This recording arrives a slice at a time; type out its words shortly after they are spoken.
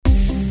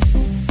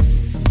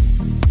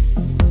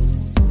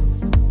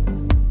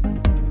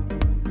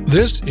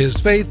This is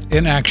Faith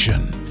in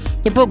Action,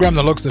 the program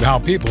that looks at how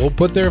people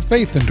put their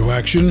faith into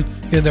action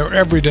in their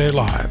everyday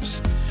lives.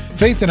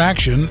 Faith in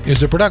Action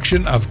is a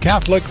production of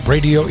Catholic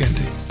Radio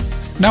Indy.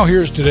 Now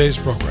here's today's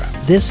program.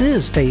 This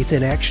is Faith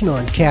in Action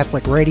on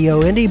Catholic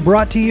Radio Indy,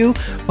 brought to you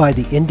by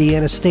the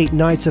Indiana State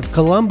Knights of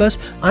Columbus.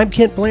 I'm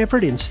Kent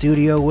Blanford, in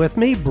studio with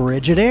me,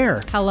 Bridget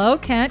Eyre. Hello,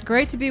 Kent.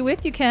 Great to be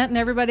with you, Kent, and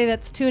everybody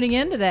that's tuning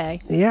in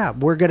today. Yeah,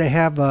 we're going to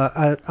have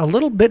a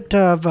little bit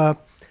of,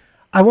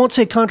 I won't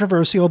say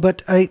controversial,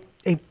 but a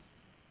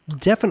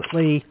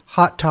definitely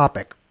hot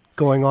topic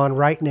going on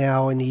right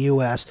now in the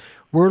U.S.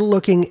 We're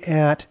looking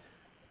at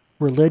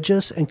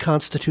religious and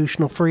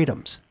constitutional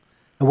freedoms,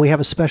 and we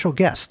have a special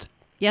guest.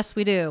 Yes,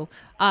 we do.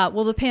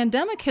 Well, the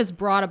pandemic has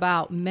brought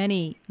about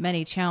many,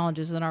 many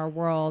challenges in our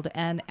world,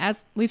 and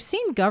as we've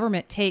seen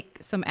government take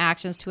some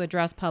actions to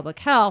address public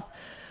health,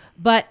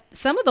 but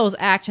some of those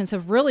actions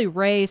have really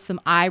raised some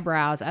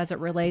eyebrows as it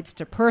relates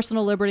to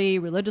personal liberty,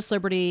 religious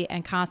liberty,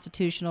 and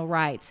constitutional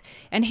rights.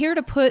 And here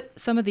to put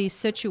some of these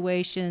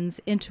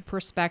situations into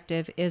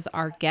perspective is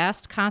our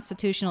guest,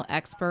 constitutional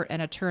expert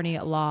and attorney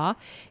at law,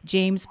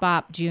 James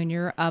Bopp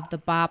Jr. of the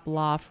Bopp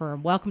Law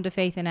Firm. Welcome to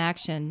Faith in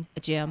Action,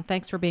 Jim.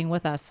 Thanks for being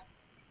with us.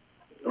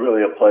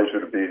 Really a pleasure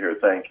to be here.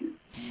 Thank you.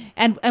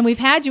 And we've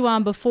had you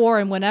on before,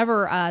 and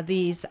whenever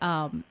these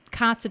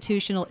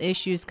constitutional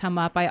issues come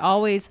up, I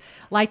always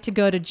like to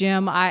go to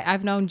Jim.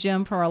 I've known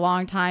Jim for a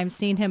long time,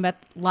 seen him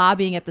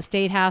lobbying at the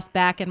State House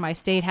back in my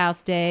State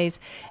House days.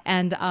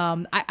 And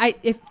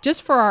if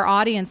just for our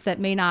audience that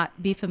may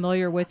not be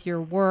familiar with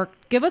your work,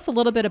 give us a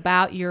little bit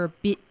about your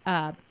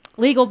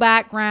legal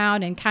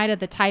background and kind of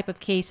the type of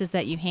cases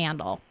that you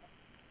handle.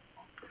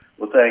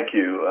 Well, thank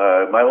you.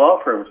 My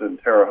law firm's in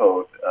Terre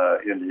Haute,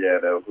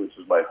 Indiana, which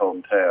is my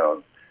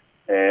hometown,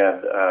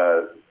 and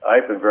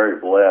I've been very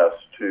blessed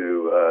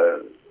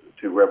to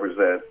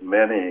represent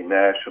many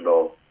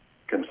national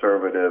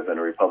conservative and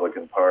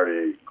Republican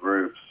Party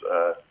groups.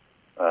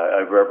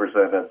 I've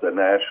represented the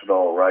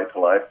National Right to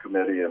Life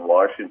Committee in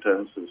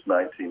Washington since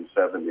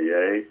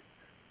 1978.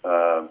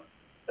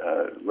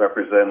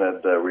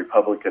 Represented the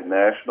Republican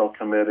National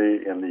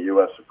Committee in the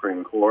U.S.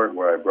 Supreme Court,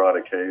 where I brought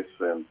a case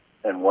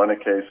and won a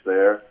case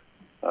there.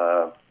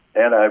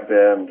 And I've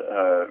been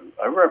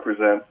I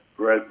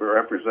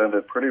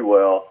represented pretty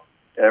well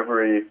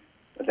every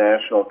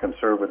national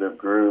conservative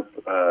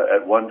group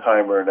at one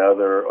time or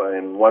another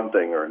in one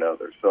thing or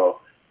another. So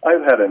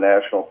I've had a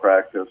national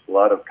practice, a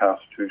lot of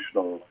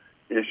constitutional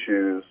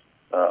issues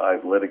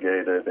I've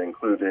litigated,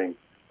 including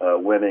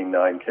winning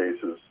 9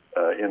 cases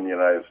in the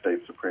United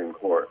States Supreme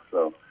Court.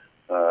 So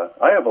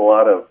I have a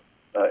lot of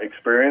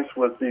experience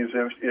with these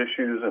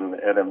issues and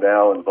am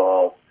now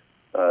involved,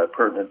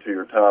 pertinent to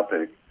your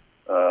topic,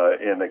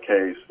 in a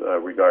case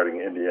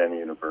regarding Indiana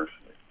University.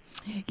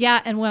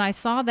 Yeah, and when I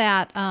saw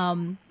that,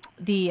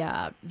 the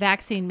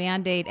vaccine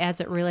mandate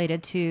as it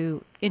related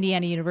to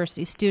Indiana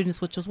University students,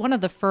 which was one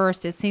of the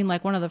first, it seemed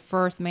like one of the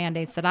first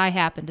mandates that I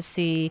happened to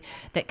see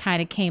that kind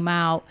of came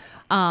out.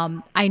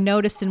 I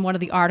noticed in one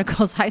of the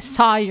articles, I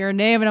saw your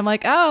name, and I'm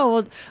like,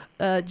 oh,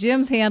 well,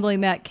 Jim's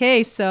handling that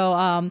case. So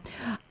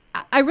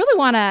I really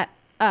want to,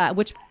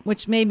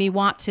 which made me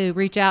want to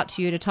reach out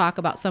to you to talk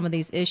about some of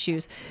these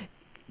issues.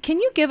 Can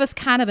you give us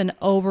kind of an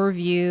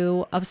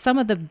overview of some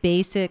of the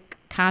basic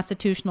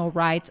constitutional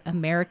rights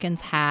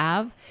Americans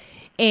have,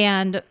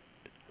 and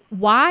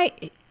why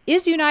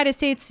is the United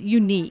States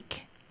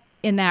unique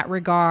in that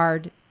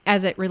regard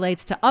as it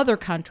relates to other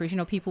countries? You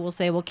know, people will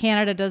say, well,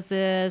 Canada does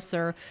this,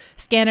 or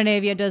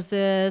Scandinavia does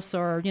this,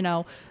 or, you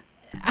know,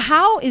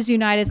 how is the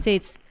United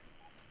States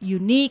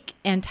unique?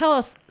 And tell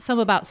us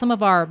about some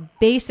of our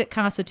basic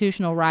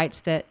constitutional rights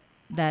that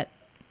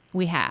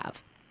we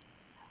have.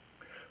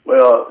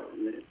 Well,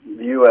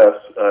 the U.S.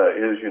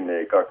 Is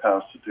unique. Our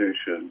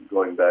Constitution,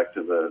 going back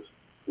to the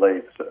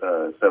late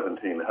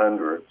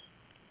 1700s,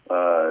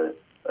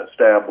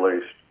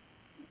 established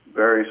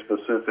very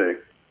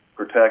specific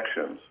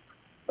protections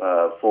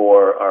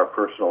for our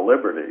personal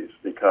liberties,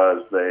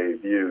 because they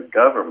viewed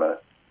government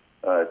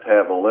to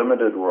have a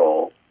limited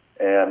role,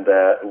 and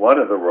that one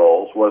of the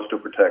roles was to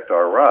protect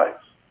our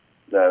rights.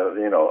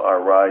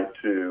 Our right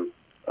to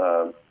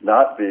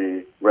not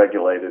be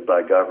regulated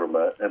by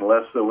government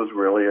unless there was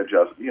really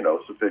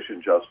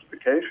sufficient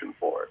justification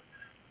for it.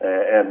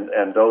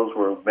 And those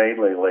were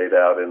mainly laid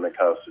out in the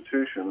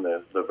Constitution,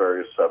 the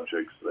various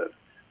subjects that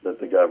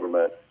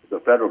the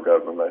federal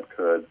government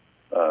could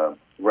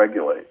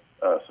regulate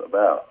us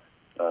about.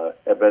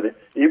 But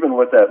even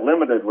with that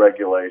limited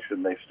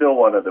regulation, they still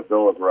wanted a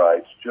Bill of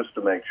Rights just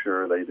to make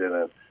sure they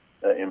didn't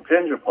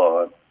impinge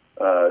upon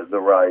the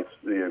rights,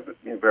 the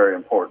very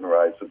important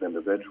rights of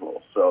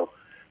individuals. So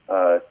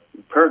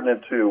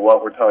pertinent to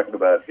what we're talking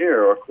about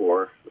here, of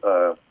course,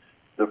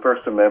 the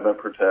First Amendment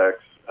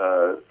protects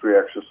free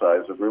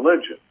exercise of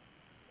religion.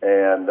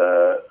 And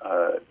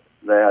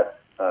that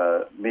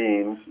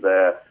means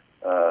that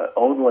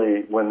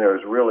only when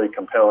there's really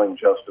compelling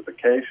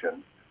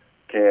justification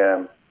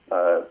can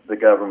the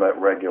government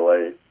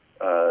regulate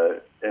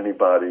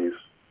anybody's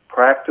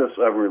practice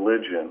of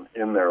religion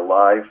in their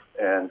life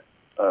and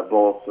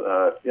both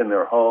in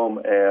their home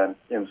and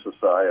in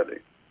society.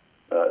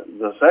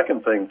 The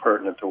second thing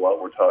pertinent to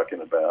what we're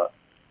talking about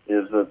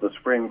is that the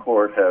Supreme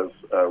Court has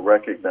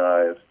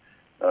recognized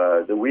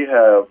that we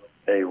have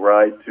a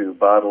right to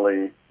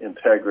bodily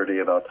integrity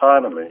and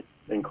autonomy,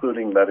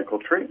 including medical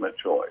treatment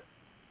choice.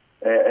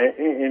 And,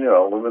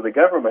 when the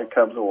government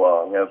comes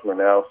along, as we're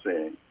now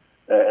seeing,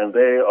 and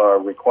they are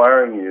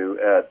requiring you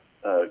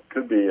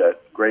could be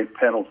at great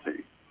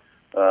penalty,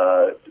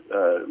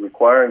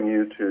 requiring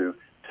you to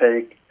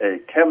take a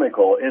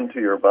chemical into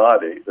your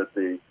body that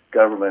the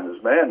government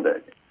is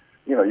mandating.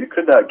 You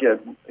could not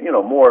get,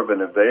 more of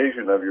an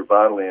invasion of your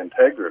bodily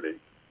integrity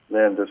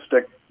than to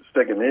stick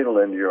a needle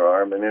into your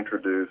arm and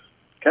introduce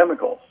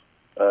chemicals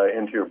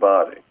into your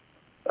body.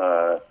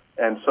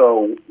 And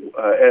so,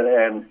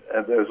 and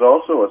there's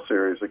also a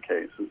series of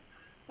cases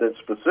that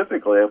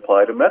specifically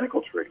apply to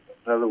medical treatment.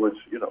 In other words,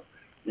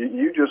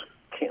 you just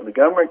can't, the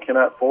government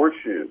cannot force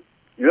you.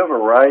 You have a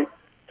right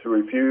to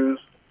refuse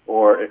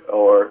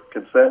or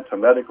consent to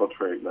medical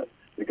treatment.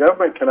 The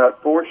government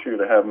cannot force you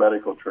to have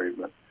medical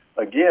treatment,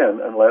 again,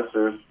 unless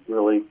there's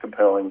really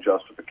compelling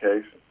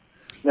justification.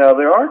 Now,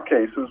 there are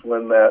cases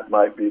when that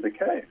might be the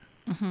case,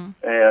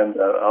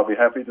 and I'll be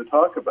happy to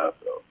talk about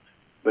those.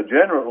 But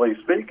generally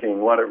speaking,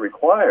 what it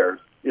requires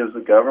is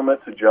the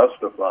government to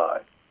justify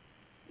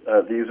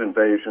these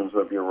invasions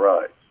of your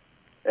rights.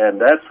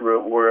 And that's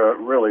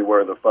really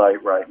where the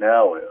fight right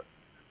now is,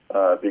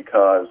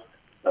 because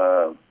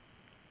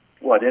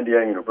what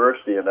Indiana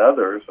University and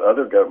other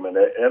government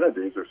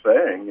entities are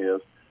saying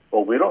is,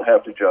 well, we don't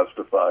have to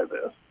justify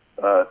this.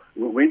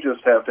 We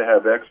just have to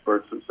have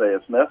experts that say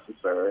it's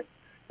necessary.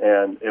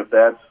 And if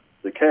that's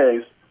the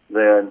case,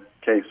 then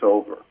case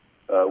over.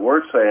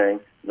 We're saying,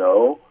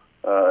 no,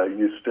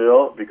 you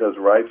still, because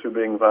rights are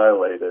being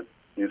violated,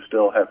 you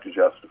still have to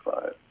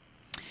justify it.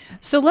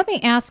 So let me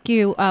ask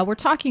you, we're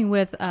talking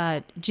with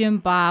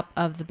Jim Bopp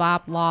of the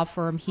Bopp Law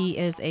Firm. He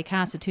is a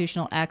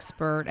constitutional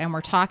expert, and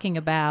we're talking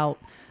about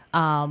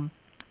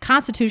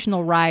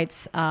constitutional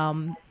rights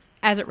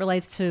as it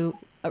relates to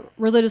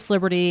religious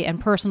liberty and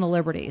personal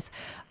liberties.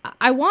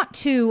 I want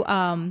to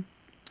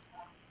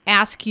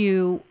ask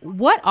you,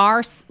 what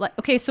are,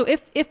 okay, so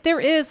if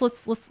there is,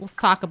 let's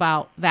talk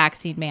about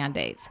vaccine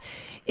mandates.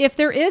 If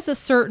there is a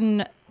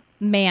certain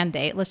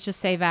mandate, let's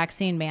just say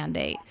vaccine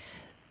mandate,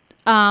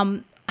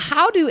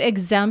 how do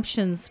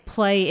exemptions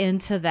play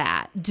into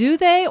that? Do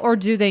they or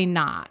do they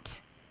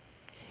not?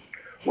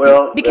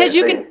 Well, because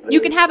you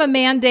can have a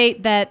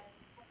mandate that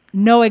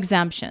no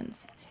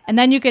exemptions, and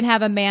then you can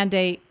have a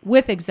mandate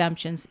with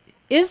exemptions.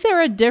 Is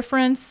there a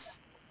difference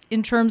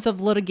in terms of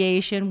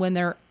litigation when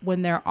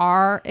there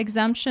are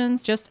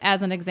exemptions? Just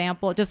as an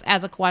example, just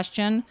as a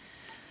question,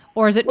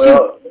 or is it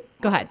too?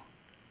 Go ahead.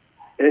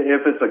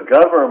 If it's a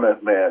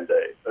government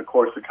mandate, of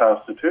course, the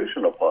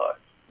Constitution applies.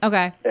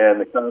 Okay.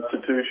 And the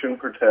Constitution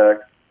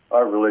protects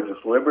our religious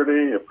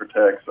liberty. It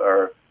protects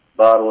our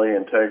bodily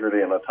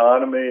integrity and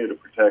autonomy. It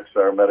protects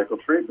our medical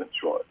treatment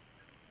choice.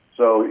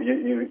 So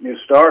you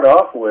start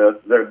off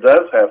with, there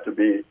does have to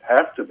be,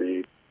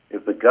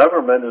 if the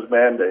government is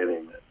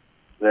mandating it,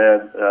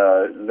 then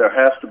there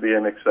has to be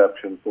an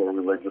exception for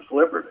religious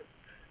liberty.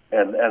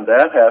 And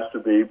that has to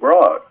be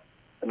broad.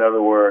 In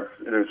other words,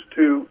 there's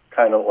two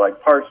kind of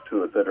like parts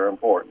to it that are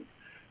important.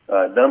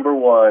 Number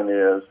one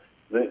is,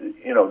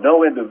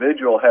 no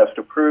individual has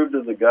to prove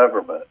to the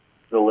government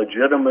the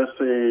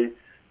legitimacy,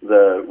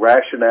 the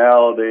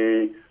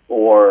rationality,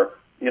 or,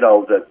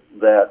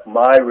 that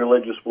my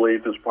religious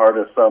belief is part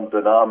of some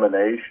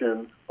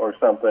denomination or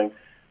something.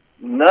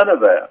 None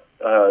of that.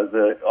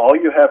 All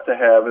you have to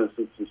have is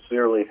a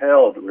sincerely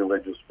held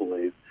religious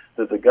belief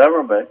that the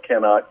government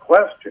cannot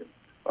question.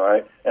 All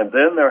right, and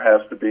then there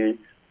has to be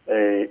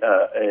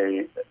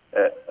a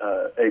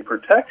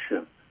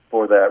protection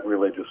for that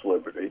religious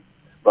liberty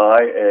by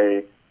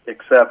a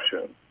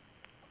exception.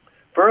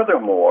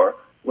 Furthermore,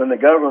 when the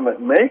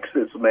government makes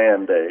its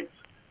mandates,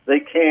 they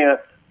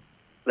can't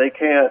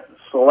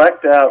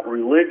select out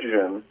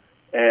religion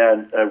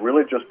and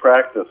religious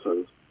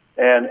practices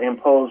and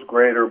impose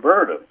greater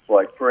burdens.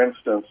 Like, for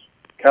instance,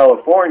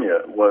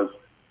 California was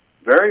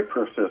very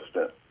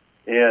persistent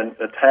in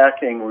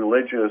attacking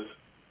religious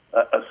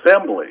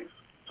assemblies.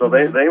 So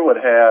they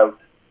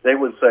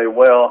would say,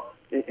 well,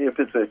 if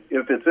it's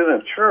in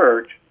a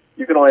church,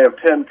 you can only have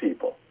 10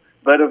 people.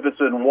 But if it's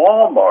in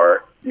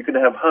Walmart, you can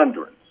have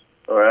hundreds,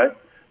 all right?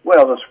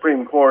 Well, the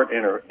Supreme Court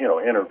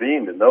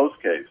intervened in those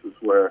cases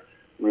where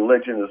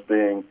religion is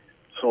being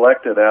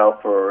selected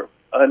out for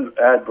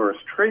adverse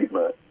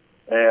treatment,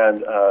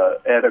 and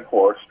of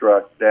course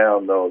struck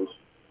down those,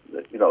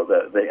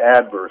 the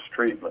adverse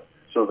treatment,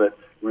 so that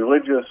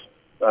religious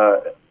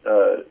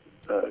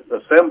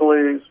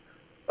assemblies,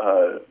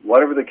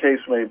 whatever the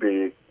case may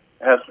be,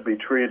 has to be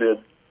treated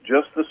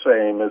just the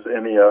same as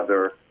any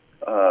other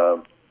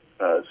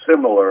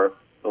similar,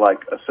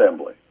 like,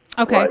 assembly.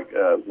 Okay. Like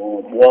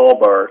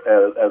Walmart,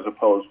 as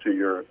opposed to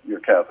your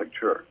Catholic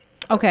Church.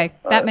 Okay,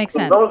 that makes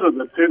sense. Those are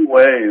the two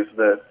ways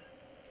that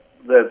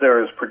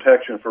there is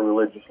protection for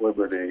religious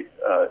liberty,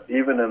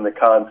 even in the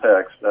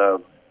context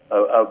of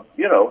a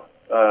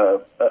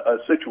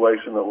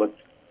situation that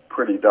looked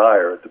pretty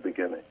dire at the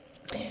beginning.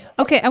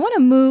 Okay, I want to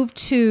move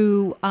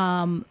to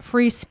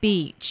free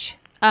speech.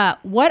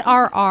 What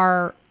are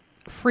our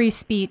free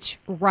speech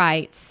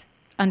rights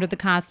under the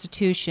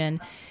Constitution?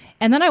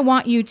 And then I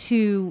want you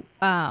to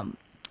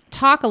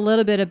talk a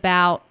little bit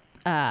about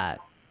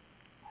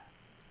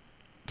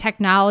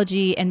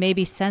technology and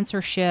maybe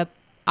censorship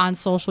on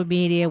social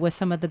media with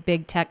some of the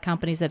big tech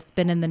companies that's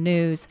been in the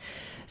news.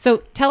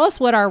 So tell us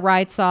what our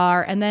rights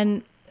are, and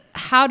then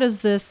how does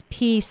this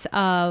piece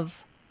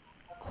of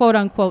quote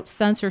unquote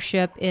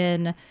censorship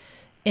in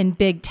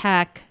big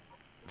tech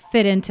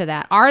fit into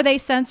that? Are they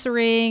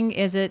censoring?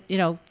 Is it,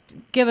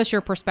 give us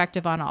your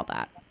perspective on all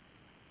that.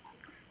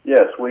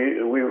 Yes,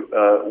 we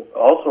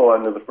also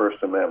under the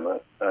First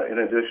Amendment, in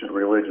addition to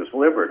religious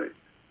liberty,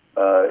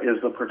 is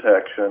the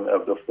protection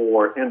of the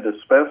four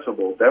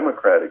indispensable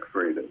democratic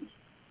freedoms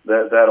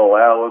that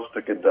allow us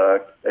to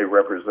conduct a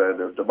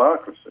representative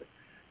democracy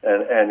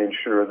and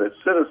ensure that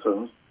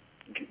citizens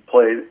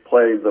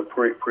play the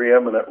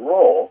preeminent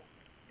role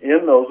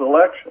in those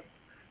elections.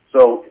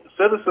 So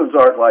citizens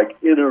aren't like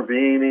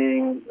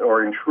intervening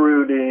or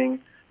intruding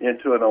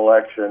into an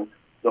election.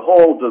 The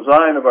whole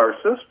design of our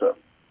system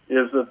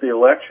is that the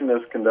election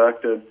is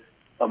conducted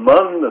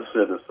among the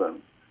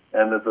citizens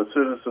and that the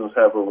citizens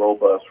have a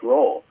robust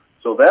role.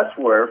 So that's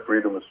where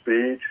freedom of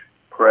speech,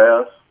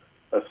 press,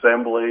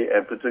 assembly,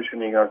 and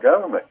petitioning our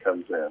government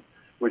comes in,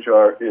 which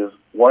is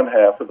one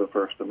half of the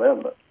First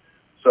Amendment.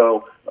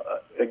 So,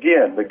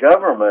 again, the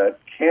government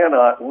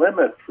cannot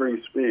limit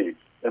free speech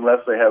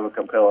unless they have a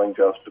compelling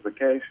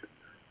justification.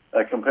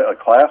 A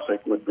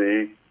classic would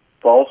be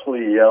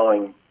falsely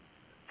yelling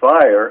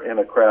fire in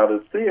a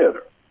crowded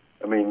theater.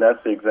 I mean,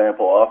 that's the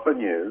example often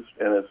used,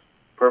 and it's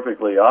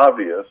perfectly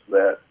obvious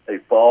that a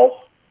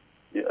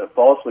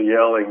falsely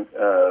yelling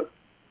a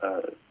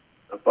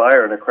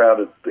fire in a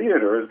crowded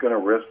theater is going to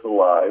risk the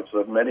lives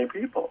of many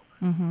people.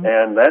 Mm-hmm.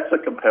 And that's a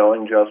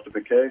compelling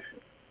justification.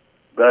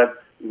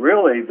 But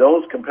really,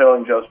 those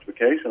compelling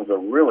justifications are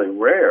really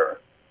rare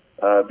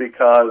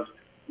because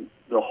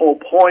the whole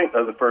point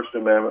of the First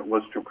Amendment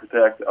was to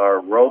protect our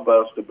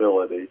robust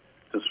ability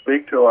to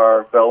speak to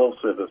our fellow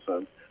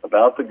citizens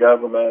about the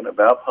government,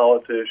 about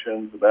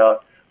politicians,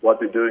 about what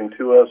they're doing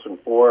to us and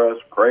for us,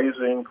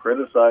 praising,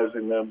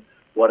 criticizing them,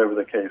 whatever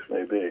the case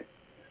may be.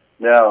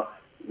 Now,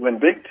 when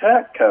big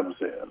tech comes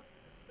in,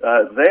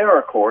 they are,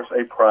 of course,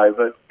 a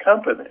private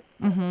company.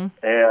 Mm-hmm.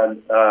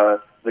 And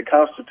the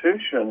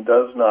Constitution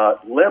does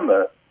not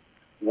limit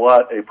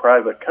what a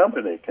private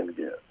company can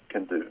do.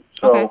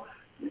 So,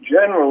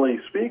 generally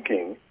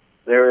speaking,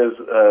 there is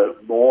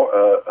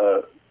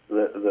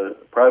the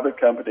private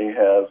company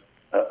has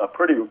a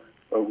pretty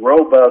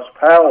robust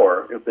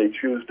power, if they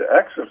choose to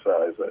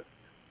exercise it,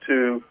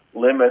 to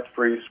limit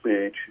free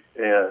speech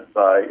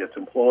by its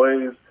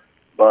employees,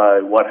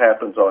 by what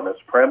happens on its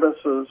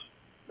premises,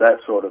 that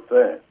sort of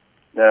thing.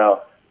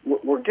 Now,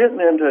 we're getting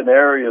into an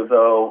area,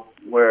 though,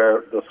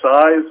 where the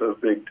size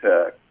of big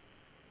tech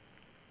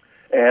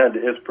and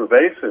its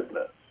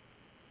pervasiveness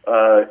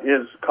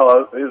is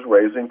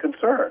raising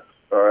concerns,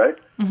 all right?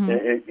 Mm-hmm.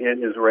 It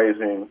is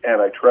raising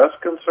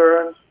antitrust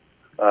concerns.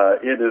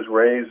 It is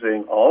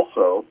raising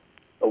also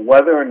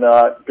whether or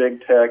not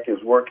big tech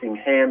is working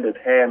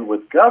hand-in-hand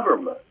with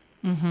government.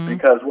 Mm-hmm.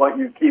 Because what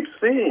you keep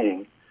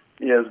seeing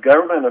is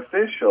government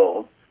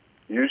officials,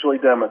 usually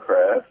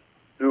Democrats,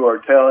 who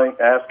are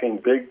asking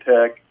big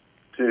tech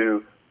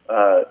to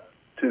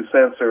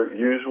censor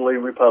usually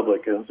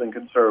Republicans and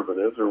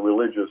conservatives or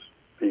religious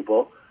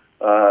people,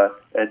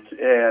 and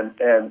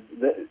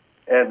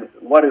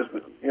what is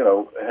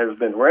has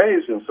been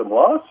raised in some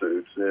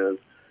lawsuits is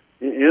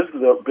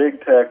the big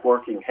tech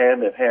working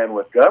hand in hand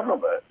with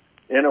government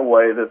in a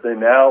way that they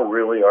now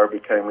really are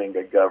becoming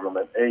a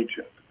government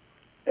agent.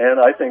 And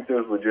I think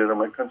there's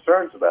legitimate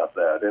concerns about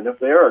that. And if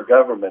they are a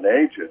government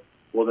agent,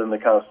 well, then the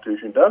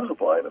Constitution does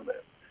apply to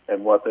them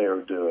and what they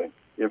are doing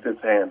if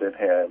it's hand in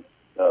hand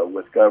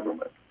with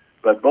government.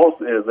 But both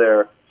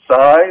their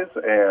size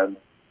and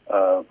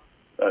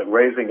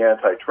raising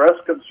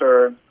antitrust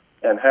concerns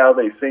and how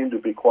they seem to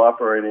be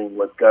cooperating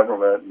with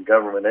government and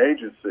government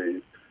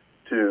agencies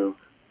to,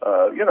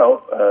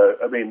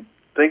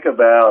 think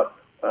about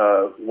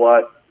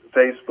what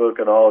Facebook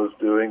and all is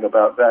doing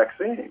about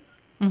vaccines.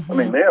 Mm-hmm. I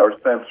mean, they are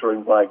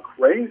censoring like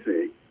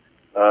crazy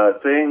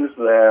things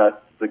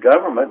that the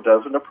government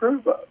doesn't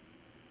approve of,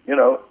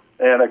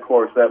 and of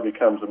course that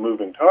becomes a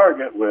moving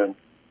target when,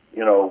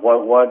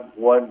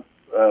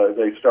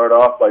 they start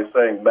off by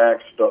saying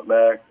masks don't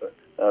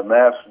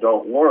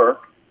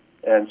work,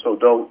 and so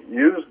don't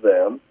use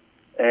them,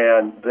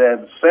 and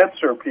then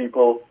censor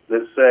people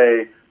that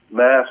say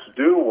masks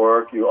do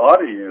work, you ought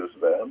to use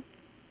them,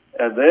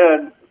 and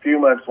then a few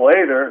months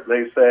later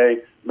they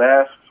say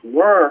masks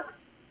work,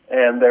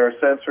 and they're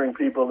censoring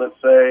people that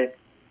say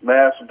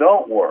masks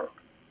don't work.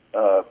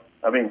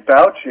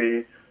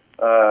 Fauci,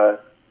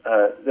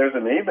 there's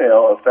an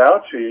email of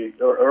Fauci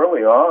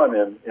early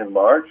on in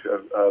March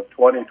of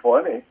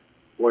 2020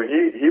 where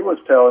he was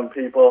telling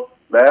people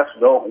masks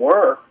don't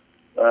work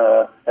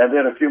And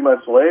then a few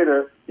months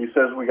later, he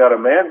says we got to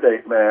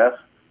mandate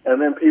masks,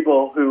 and then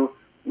people who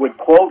would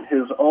quote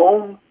his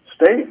own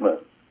statement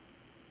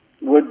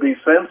would be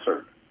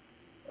censored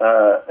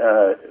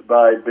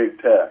by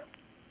big tech.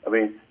 I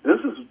mean, this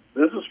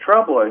is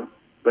troubling,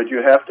 but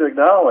you have to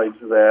acknowledge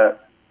that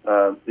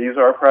these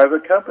are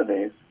private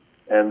companies,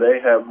 and they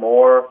have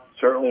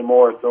certainly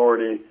more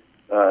authority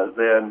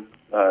than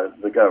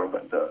the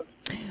government does.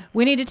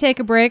 We need to take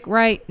a break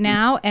right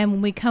now, and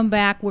when we come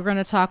back, we're going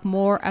to talk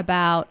more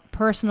about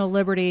personal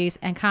liberties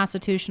and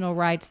constitutional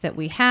rights that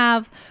we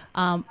have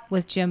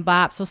with Jim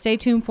Bopp. So stay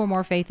tuned for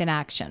more Faith in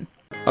Action.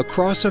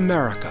 Across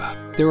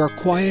America, there are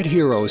quiet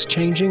heroes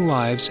changing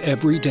lives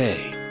every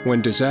day.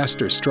 When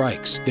disaster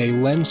strikes, they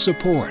lend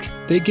support.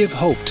 They give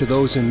hope to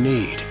those in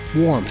need,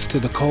 warmth to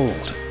the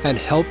cold, and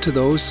help to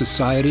those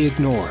society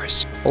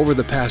ignores. Over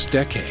the past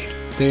decade,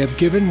 they have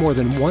given more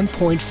than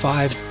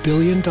 $1.5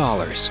 billion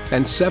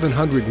and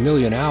 700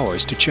 million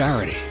hours to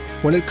charity.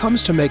 When it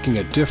comes to making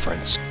a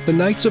difference, the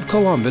Knights of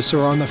Columbus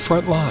are on the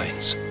front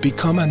lines.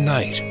 Become a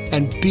knight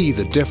and be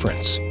the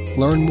difference.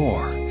 Learn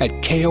more at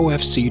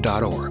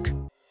kofc.org.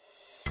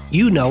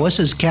 You know us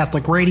as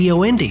Catholic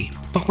Radio Indy,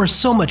 but we're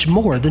so much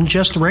more than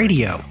just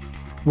radio.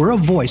 We're a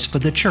voice for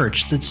the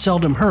church that's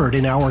seldom heard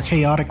in our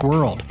chaotic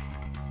world.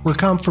 We're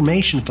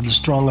confirmation for the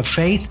strong of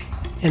faith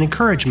and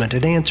encouragement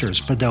and answers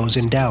for those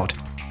in doubt.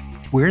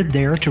 We're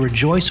there to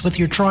rejoice with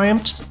your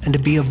triumphs and to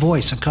be a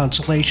voice of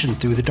consolation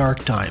through the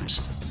dark times.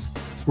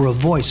 We're a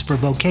voice for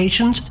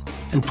vocations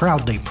and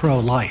proudly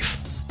pro-life.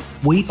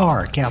 We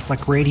are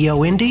Catholic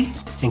Radio Indy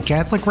and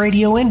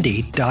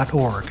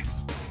CatholicRadioIndy.org.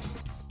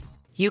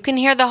 You can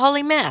hear the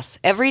Holy Mass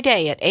every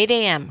day at 8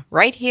 a.m.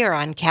 right here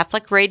on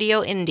Catholic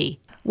Radio Indy.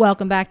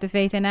 Welcome back to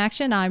Faith in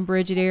Action. I'm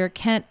Brigadier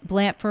Kent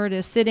Blanford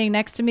is sitting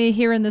next to me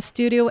here in the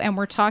studio, and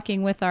we're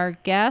talking with our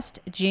guest,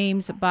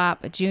 James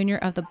Bopp Jr.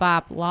 of the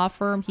Bopp Law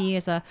Firm. He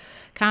is a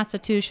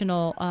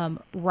constitutional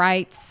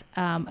rights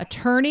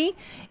attorney,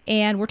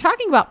 and we're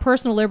talking about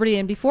personal liberty.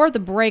 And before the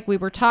break, we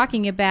were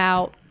talking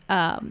about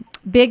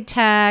big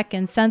tech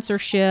and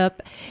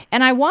censorship.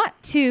 And I want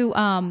to,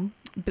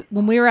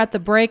 when we were at the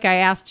break, I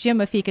asked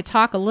Jim if he could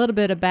talk a little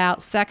bit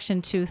about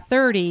Section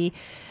 230,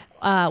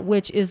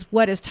 which is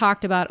what is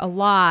talked about a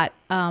lot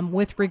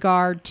with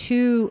regard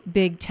to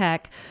big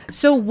tech.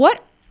 So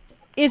what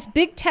is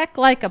big tech,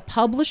 like a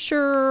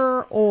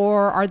publisher,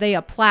 or are they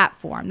a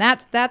platform?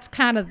 That's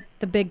kind of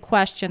the big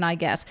question, I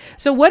guess.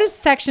 So what is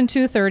Section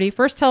 230?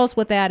 First, tell us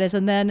what that is,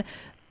 and then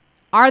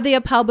are they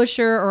a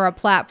publisher or a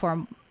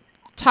platform?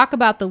 Talk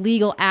about the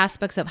legal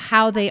aspects of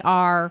how they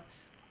are,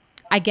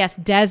 I guess,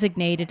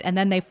 designated, and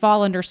then they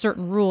fall under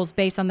certain rules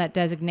based on that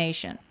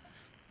designation.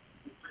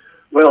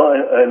 Well,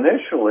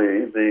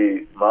 initially,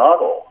 the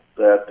model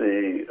that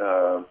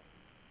the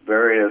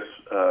various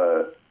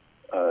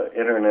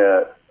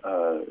internet,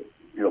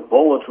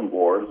 bulletin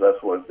boards,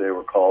 that's what they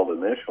were called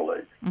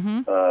initially,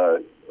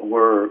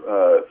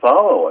 were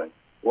following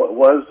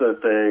was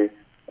that they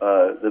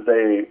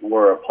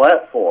were a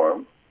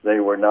platform. They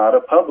were not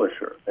a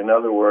publisher. In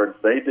other words,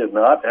 they did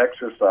not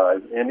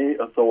exercise any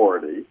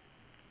authority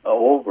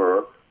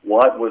over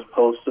what was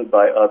posted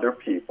by other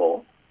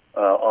people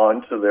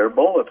onto their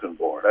bulletin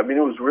board. I mean,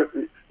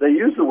 they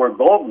used the word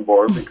bulletin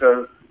board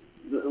because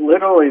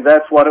literally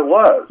that's what it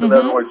was. In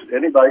other words,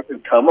 anybody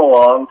could come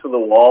along to the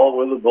wall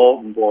where the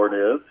bulletin board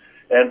is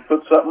and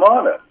put something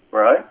on it,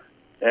 right?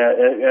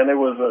 And it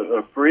was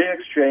a free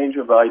exchange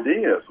of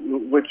ideas,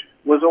 which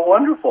was a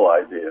wonderful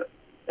idea,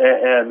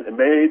 and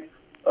made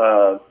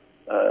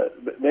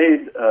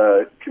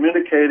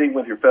communicating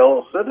with your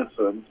fellow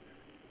citizens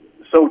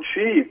so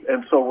cheap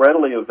and so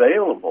readily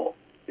available.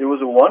 It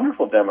was a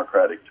wonderful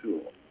democratic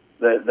tool.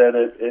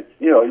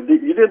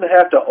 You didn't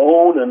have to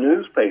own a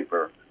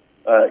newspaper,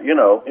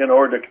 in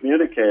order to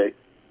communicate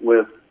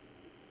with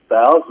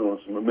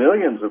thousands,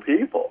 millions of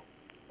people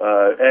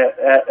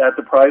at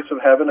the price of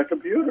having a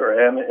computer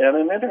and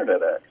an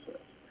internet access.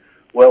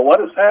 Well, what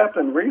has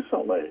happened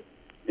recently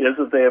is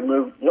that they have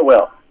moved.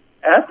 Well,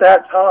 at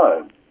that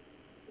time,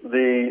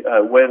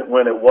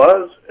 when it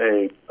was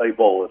a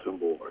bulletin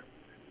board,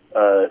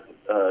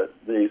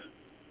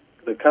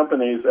 the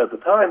companies at the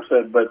time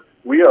said, but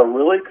we are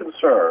really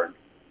concerned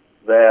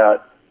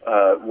that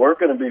we're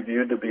going to be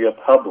viewed to be a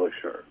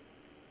publisher,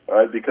 all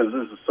right, because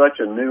this is such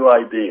a new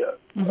idea,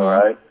 all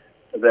right,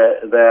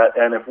 that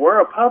and if we're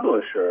a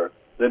publisher,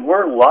 then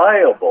we're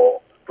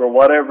liable for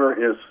whatever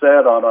is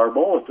said on our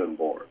bulletin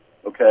board,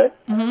 okay?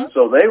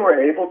 So they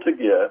were able to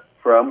get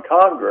from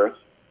Congress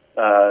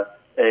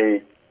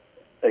a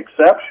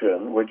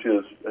exception, which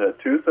is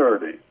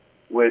 230,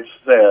 which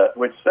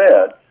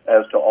said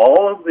as to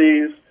all of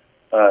these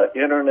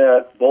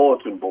internet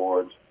bulletin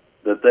boards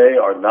that they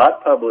are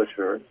not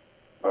publishers,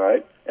 all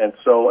right, and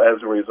so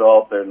as a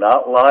result they're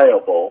not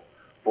liable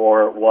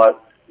for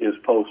what is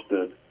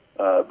posted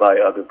by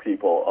other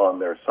people on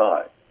their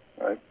site,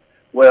 right?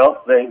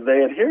 Well,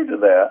 they adhered to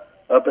that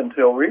up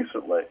until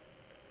recently,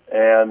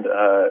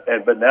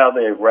 but now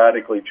they have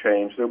radically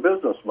changed their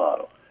business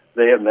model.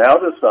 They have now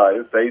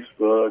decided,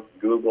 Facebook,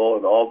 Google,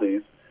 and all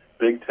these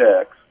big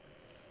techs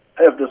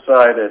have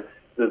decided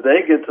that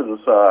they get to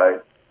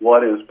decide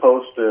what is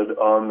posted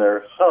on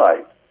their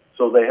site.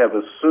 So they have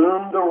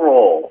assumed the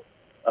role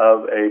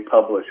of a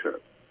publisher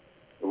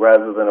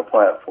rather than a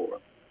platform.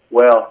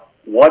 Well,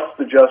 what's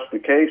the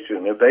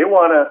justification? If they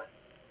want to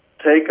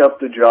take up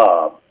the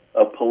job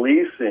of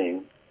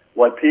policing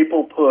what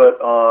people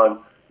put on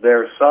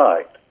their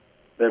site,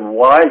 then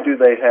why do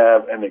they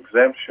have an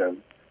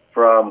exemption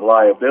from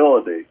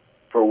liability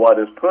for what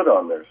is put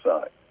on their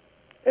site?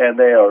 And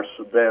they are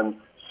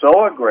then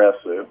so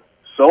aggressive,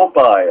 so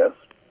biased,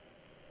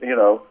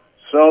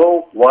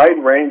 so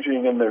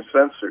wide-ranging in their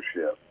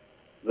censorship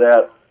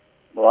that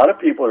a lot of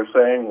people are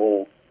saying,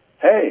 well,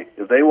 hey,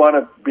 if they want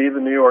to be the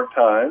New York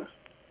Times,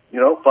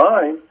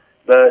 fine,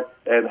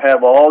 and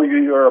have all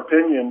your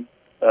opinion,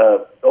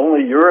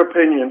 only your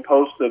opinion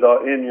posted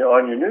on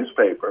your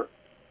newspaper,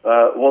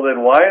 well,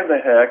 then why in the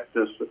heck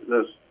does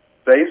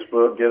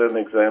Facebook get an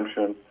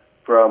exemption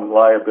from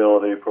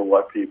liability for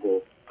what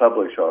people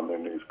publish on their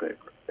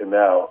newspaper and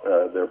now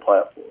their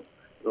platform?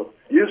 It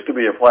used to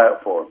be a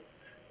platform,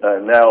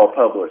 now a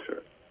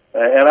publisher.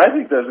 And I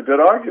think there's a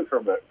good argument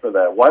for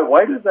that.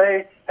 Why do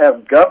they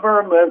have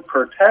government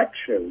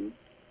protection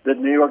that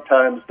New York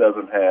Times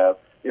doesn't have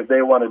if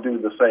they want to do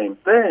the same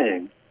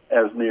thing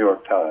as New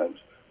York Times,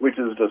 which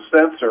is to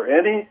censor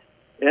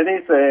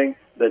anything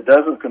that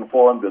doesn't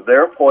conform to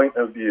their point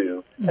of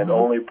view and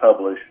only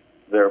publish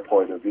their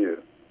point of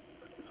view?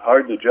 It's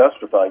hard to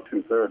justify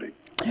 230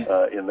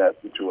 in that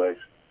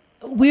situation.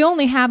 We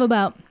only have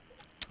about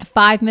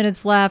 5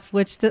 minutes left,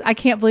 which I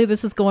can't believe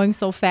this is going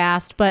so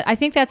fast, but I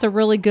think that's a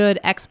really good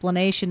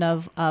explanation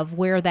of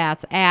where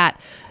that's at.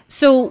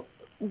 So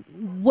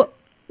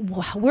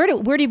where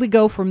do we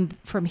go from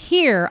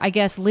here, I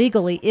guess,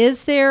 legally?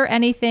 Is there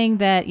anything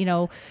that,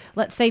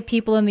 let's say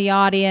people in the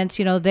audience,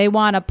 they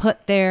want to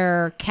put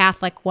their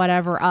Catholic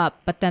whatever up,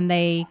 but then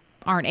they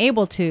aren't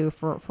able to,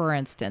 for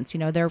instance,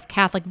 their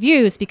Catholic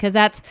views, because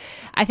I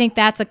think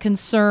that's a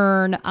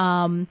concern,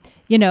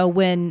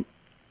 when,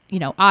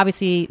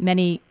 obviously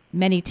many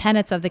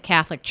tenets of the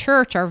Catholic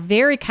Church are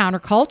very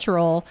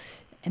countercultural.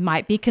 It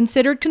might be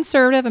considered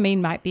conservative.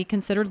 Might be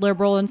considered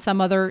liberal in some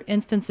other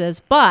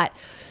instances, but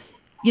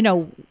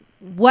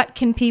what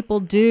can people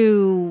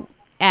do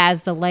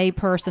as the lay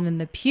person in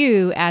the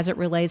pew as it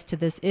relates to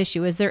this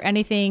issue? Is there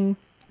anything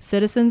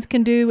citizens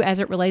can do as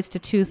it relates to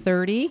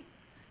 230,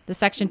 the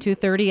Section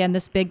 230, and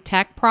this big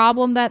tech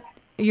problem that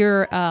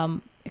you're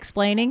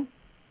explaining?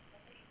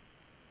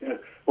 Yeah.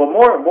 Well,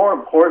 more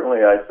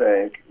importantly, I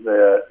think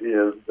that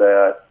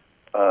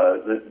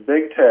the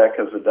big tech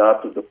has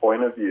adopted the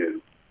point of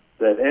view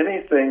that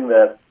anything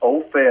that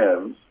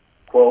offends,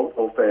 quote,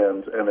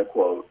 offends, end of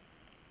quote,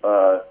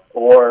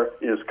 or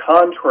is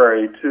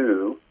contrary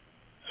to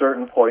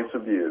certain points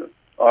of view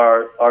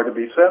are to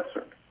be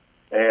censored.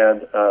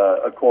 And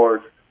of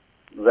course,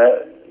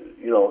 that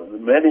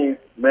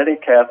many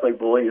Catholic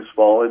beliefs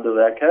fall into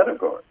that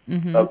category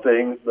of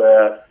things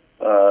that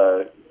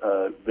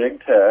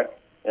big tech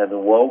and the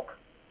woke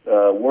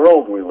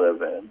world we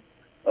live in,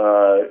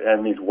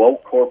 and these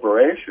woke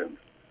corporations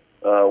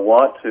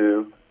want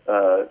to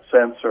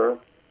censor,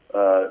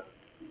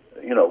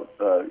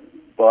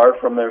 bar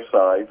from their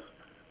sites,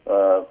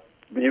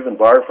 even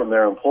bar from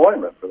their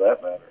employment, for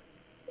that matter.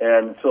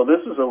 And so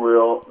this is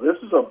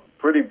a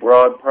pretty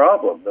broad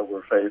problem that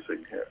we're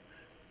facing here.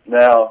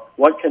 Now,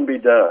 what can be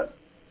done?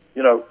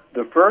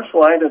 The first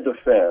line of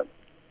defense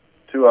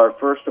to our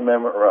First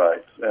Amendment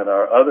rights and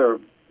our other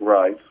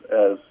rights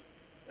as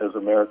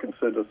American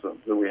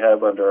citizens that we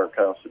have under our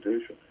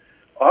Constitution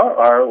are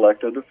our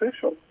elected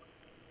officials.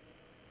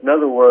 In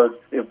other words,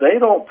 if they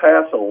don't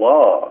pass a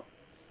law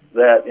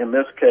that, in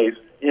this case,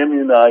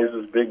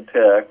 immunizes big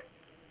tech,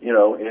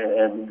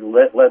 and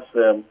lets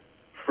them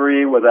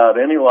free without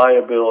any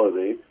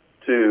liability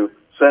to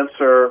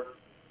censor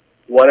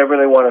whatever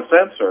they want to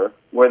censor,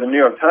 where the New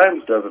York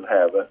Times doesn't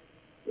have it,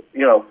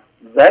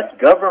 that's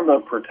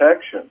government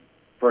protection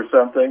for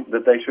something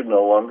that they should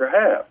no longer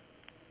have,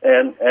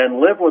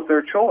 and live with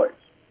their choice.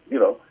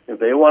 If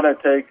they want to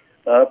take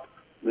up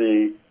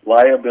the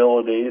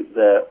liability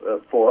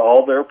that for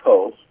all their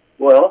posts,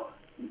 well,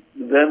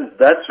 then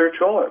that's their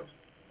choice.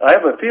 I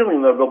have a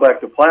feeling they'll go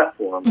back to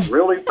platforms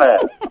really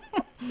fast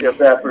if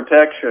that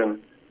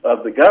protection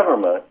of the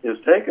government is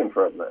taken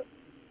from them.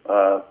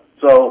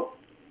 So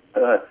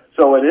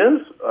it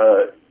is,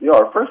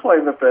 our first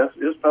line of defense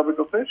is public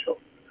officials.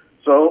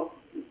 So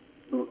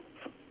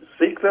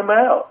seek them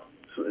out.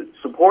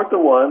 Support the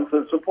ones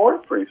that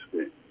support free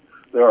speech.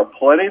 There are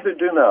plenty that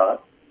do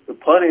not, but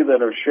plenty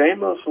that are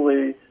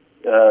shamelessly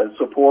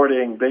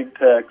supporting big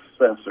tech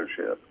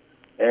censorship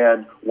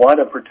and want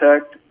to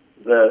protect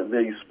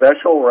the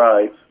special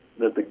rights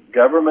that the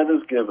government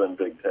has given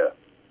big tech.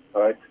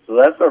 All right, so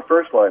that's our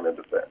first line of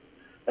defense,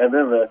 and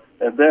then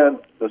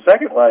the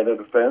second line of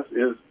defense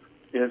is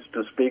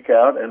to speak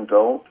out and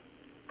don't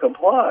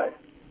comply.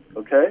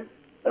 Okay,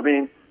 that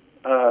we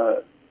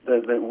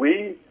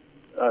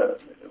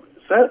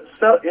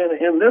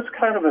in this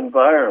kind of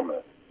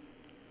environment,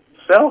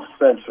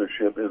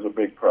 self-censorship is a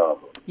big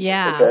problem.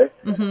 Yeah.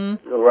 Okay.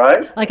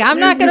 Right. Like I'm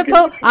not going to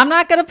post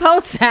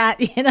that.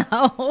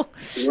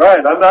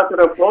 Right. I'm not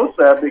going to post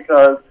that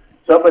because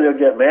somebody will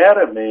get mad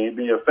at me,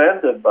 be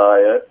offended by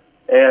it,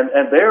 and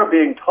they are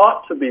being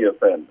taught to be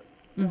offended,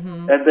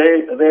 and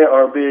they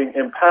are being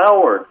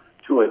empowered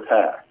to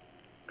attack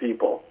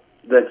people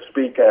that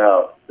speak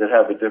out, that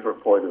have a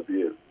different point of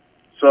view.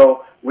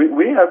 So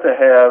we have to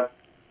have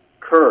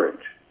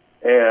courage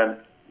and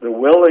the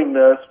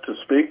willingness to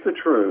speak the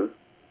truth.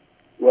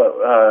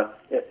 Well,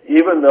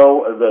 even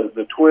though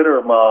the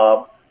Twitter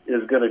mob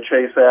is going to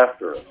chase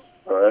after us,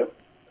 all right?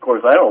 Of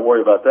course, I don't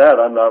worry about that.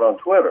 I'm not on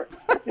Twitter,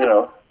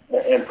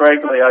 And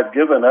frankly, I've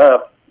given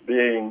up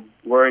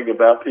worrying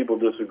about people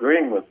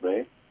disagreeing with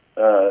me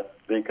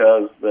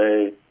because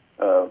they,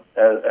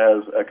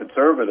 as a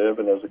conservative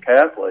and as a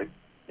Catholic,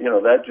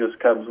 that just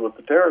comes with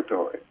the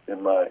territory,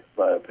 in my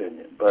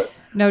opinion. But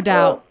no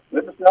doubt,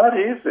 it's not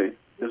easy.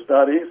 It's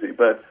not easy,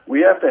 but we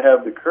have to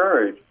have the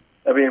courage.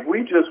 I mean, if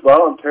we just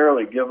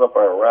voluntarily give up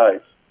our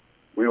rights,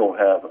 we won't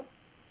have them.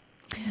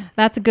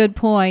 That's a good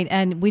point,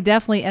 and we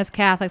definitely, as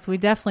Catholics, we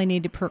definitely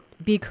need to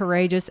be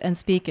courageous and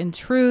speak in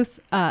truth,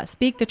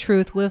 speak the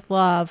truth with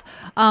love.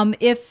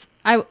 If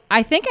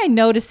I think I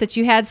noticed that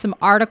you had some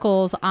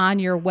articles on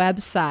your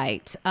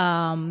website,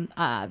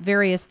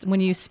 various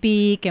when you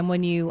speak and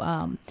when you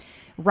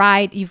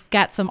write. You've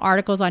got some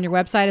articles on your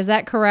website. Is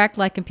that correct?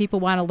 Like, if people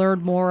want to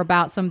learn more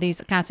about some of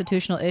these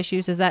constitutional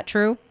issues, is that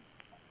true?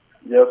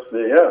 Yes.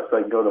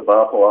 I can go to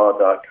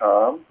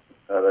boplaw.com.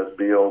 That's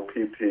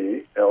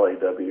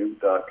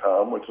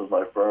BOPPLAW.com, which is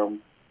my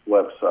firm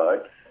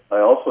website. I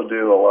also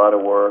do a lot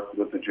of work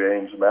with the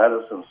James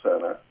Madison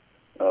Center,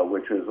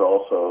 which is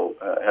also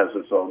has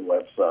its own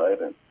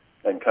website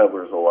and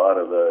covers a lot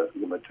of the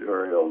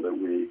material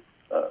that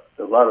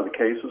a lot of the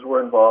cases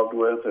we're involved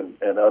with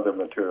and other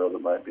material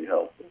that might be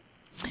helpful.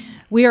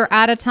 We are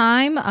out of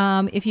time.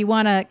 If you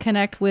want to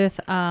connect with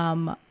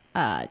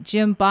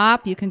Jim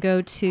Bopp, you can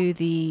go to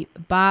the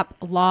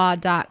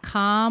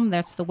boplaw.com.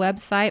 That's the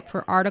website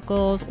for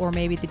articles, or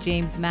maybe the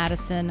James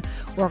Madison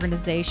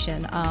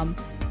organization.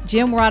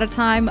 Jim, we're out of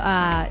time.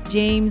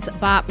 James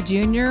Bopp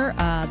Jr.,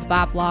 the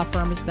Bopp Law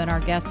Firm, has been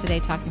our guest today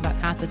talking about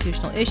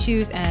constitutional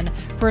issues and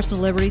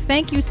personal liberty.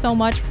 Thank you so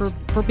much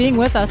for being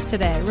with us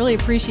today. Really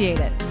appreciate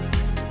it.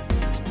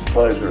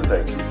 Pleasure.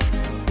 Thank you.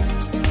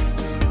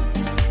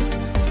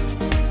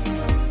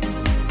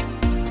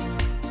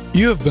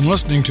 You have been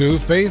listening to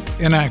Faith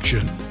in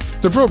Action,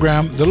 the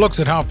program that looks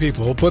at how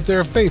people put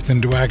their faith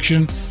into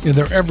action in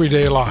their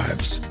everyday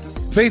lives.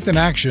 Faith in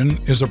Action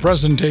is a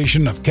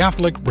presentation of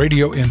Catholic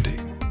Radio Indy.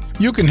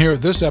 You can hear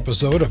this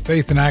episode of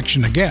Faith in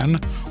Action again,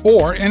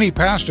 or any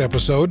past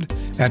episode,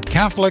 at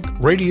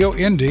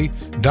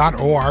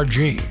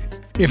catholicradioindy.org.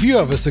 If you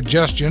have a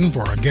suggestion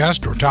for a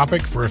guest or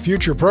topic for a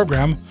future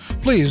program,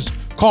 please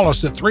call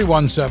us at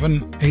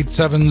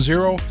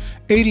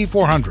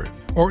 317-870-8400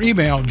 or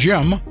email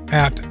Jim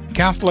at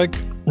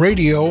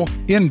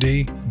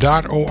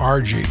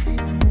catholicradioindy.org.